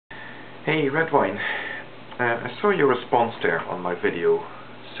Hey Redwine, I saw your response there on my video,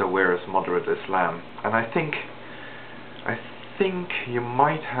 so where is moderate Islam? And I think you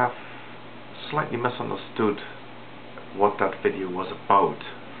might have slightly misunderstood what that video was about,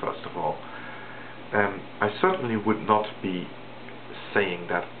 first of all. I certainly would not be saying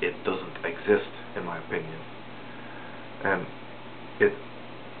that it doesn't exist, in my opinion. It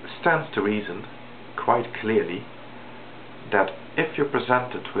stands to reason, quite clearly, that if you're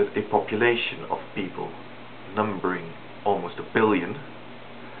presented with a population of people numbering almost 1 billion,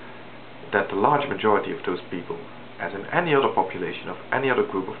 that the large majority of those people, as in any other population of any other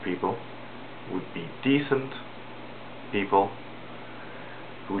group of people, would be decent people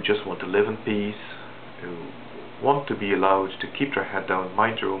who just want to live in peace, who want to be allowed to keep their head down,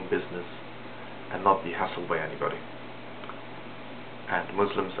 mind their own business, and not be hassled by anybody. And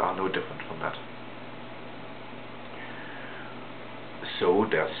Muslims are no different from that. So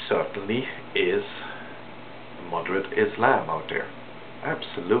there certainly is moderate Islam out there.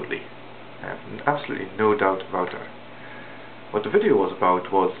 Absolutely. I have absolutely no doubt about that. What the video was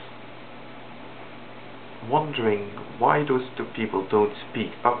about was wondering why those two people don't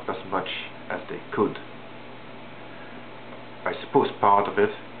speak up as much as they could. I suppose part of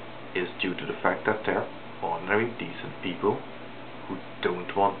it is due to the fact that they're ordinary, decent people who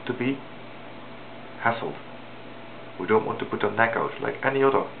don't want to be hassled, who don't want to put their neck out like any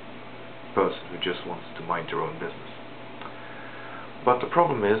other person who just wants to mind their own business. But the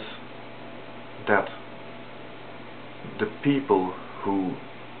problem is that the people who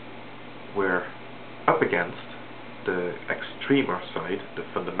were up against the extremer side, the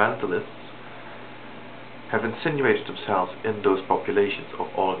fundamentalists, have insinuated themselves in those populations of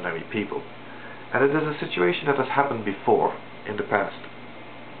ordinary people. And it is a situation that has happened before, in the past.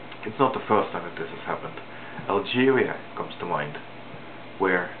 It's not the first time that this has happened. Algeria comes to mind,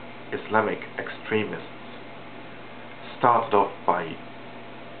 where Islamic extremists started off by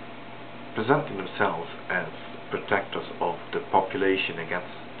presenting themselves as protectors of the population against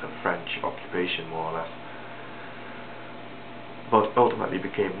the French occupation, more or less, but ultimately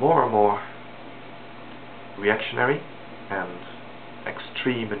became more and more reactionary and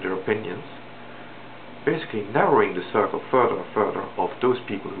extreme in their opinions, basically narrowing the circle further and further of those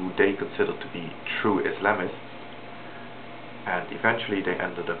people who they considered to be true Islamists, and eventually they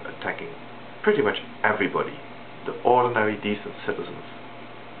ended up attacking pretty much everybody. The ordinary decent citizens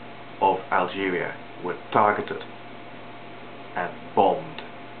of Algeria were targeted and bombed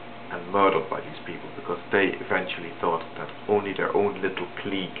and murdered by these people because they eventually thought that only their own little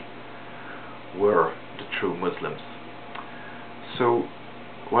clique were the true Muslims. So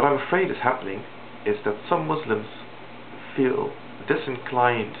what I'm afraid is happening is that some Muslims feel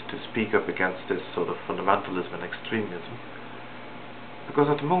disinclined to speak up against this sort of fundamentalism and extremism, because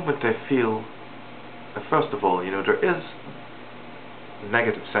at the moment they feel, first of all, there is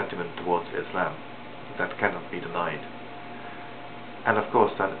negative sentiment towards Islam that cannot be denied. And of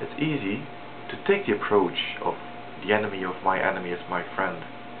course then it's easy to take the approach of the enemy of my enemy is my friend,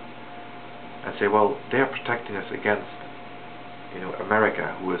 and say, well, they are protecting us against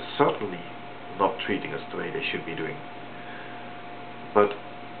America, who is certainly not treating us the way they should be doing. But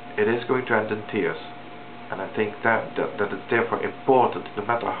it is going to end in tears, and I think that it's therefore important, no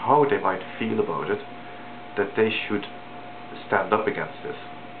matter how they might feel about it, that they should stand up against this,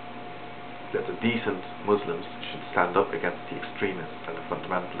 that the decent Muslims should stand up against the extremists and the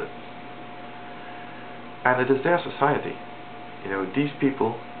fundamentalists. And it is their society. These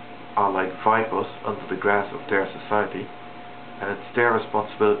people are like vipers under the grass of their society, and it's their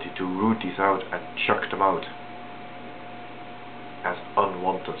responsibility to root these out and chuck them out as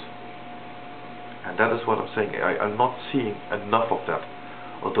unwanted. And that is what I'm saying. I'm not seeing enough of that,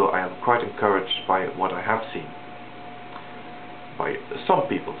 although I am quite encouraged by what I have seen by some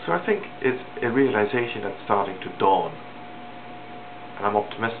people. So I think it's a realization that's starting to dawn, and I'm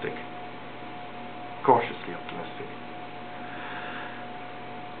optimistic, cautiously optimistic.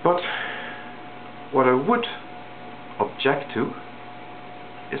 But what I would object to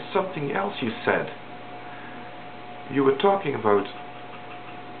is something else you said. You were talking about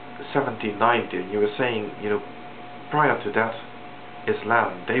 1790, and you were saying, prior to that,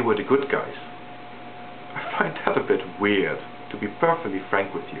 Islam, they were the good guys. I find that a bit weird, to be perfectly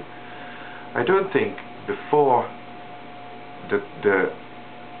frank with you. I don't think before the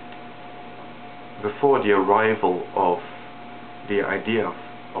arrival of the idea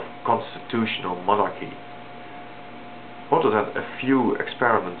of constitutional monarchy, other than a few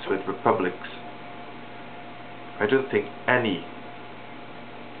experiments with republics, I don't think any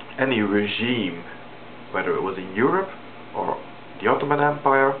regime, whether it was in Europe or the Ottoman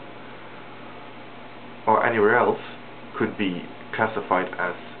Empire anywhere else could be classified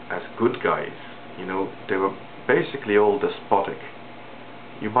as good guys. You know, they were basically all despotic.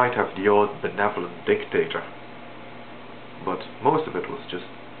 You might have the odd benevolent dictator, but most of it was just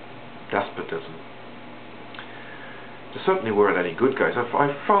despotism. There certainly weren't any good guys.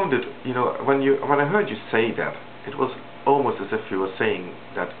 I found it, you know, when I heard you say that, it was almost as if you were saying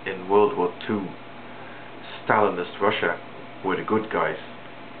that in World War II, Stalinist Russia were the good guys,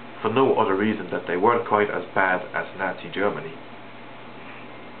 for no other reason that they weren't quite as bad as Nazi Germany.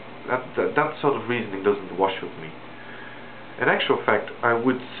 That sort of reasoning doesn't wash with me. In actual fact, I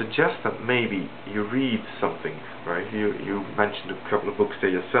would suggest that maybe you read something, right? You mentioned a couple of books there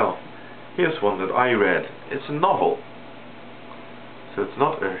yourself. Here's one that I read. It's a novel. So it's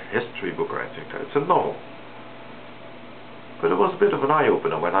not a history book or anything. It's a novel. But it was a bit of an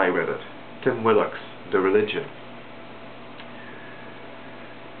eye-opener when I read it. Tim Willock's The Religion.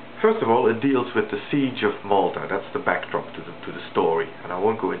 First of all, it deals with the siege of Malta. That's the backdrop to the story, and I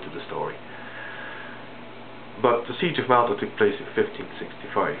won't go into the story. But the siege of Malta took place in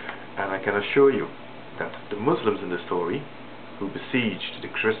 1565, and I can assure you that the Muslims in the story, who besieged the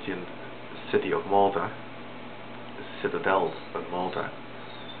Christian city of Malta, the citadel of Malta,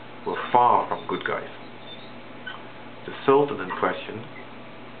 were far from good guys. The Sultan in question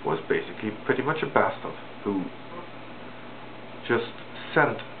was basically pretty much a bastard who just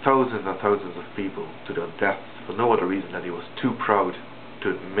sent thousands and thousands of people to their deaths for no other reason than he was too proud to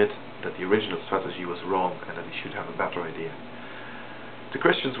admit that the original strategy was wrong and that he should have a better idea. The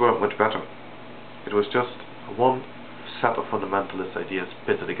Christians weren't much better. It was just one set of fundamentalist ideas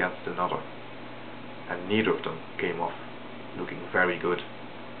pitted against another, and neither of them came off looking very good.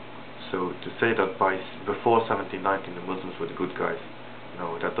 So to say that before 1719 the Muslims were the good guys,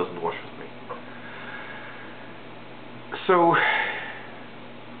 no, that doesn't wash with me. So,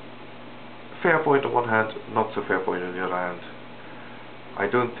 fair point on one hand, not so fair point on the other hand. I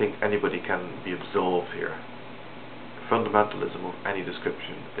don't think anybody can be absolved here. Fundamentalism of any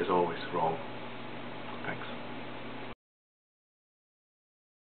description is always wrong.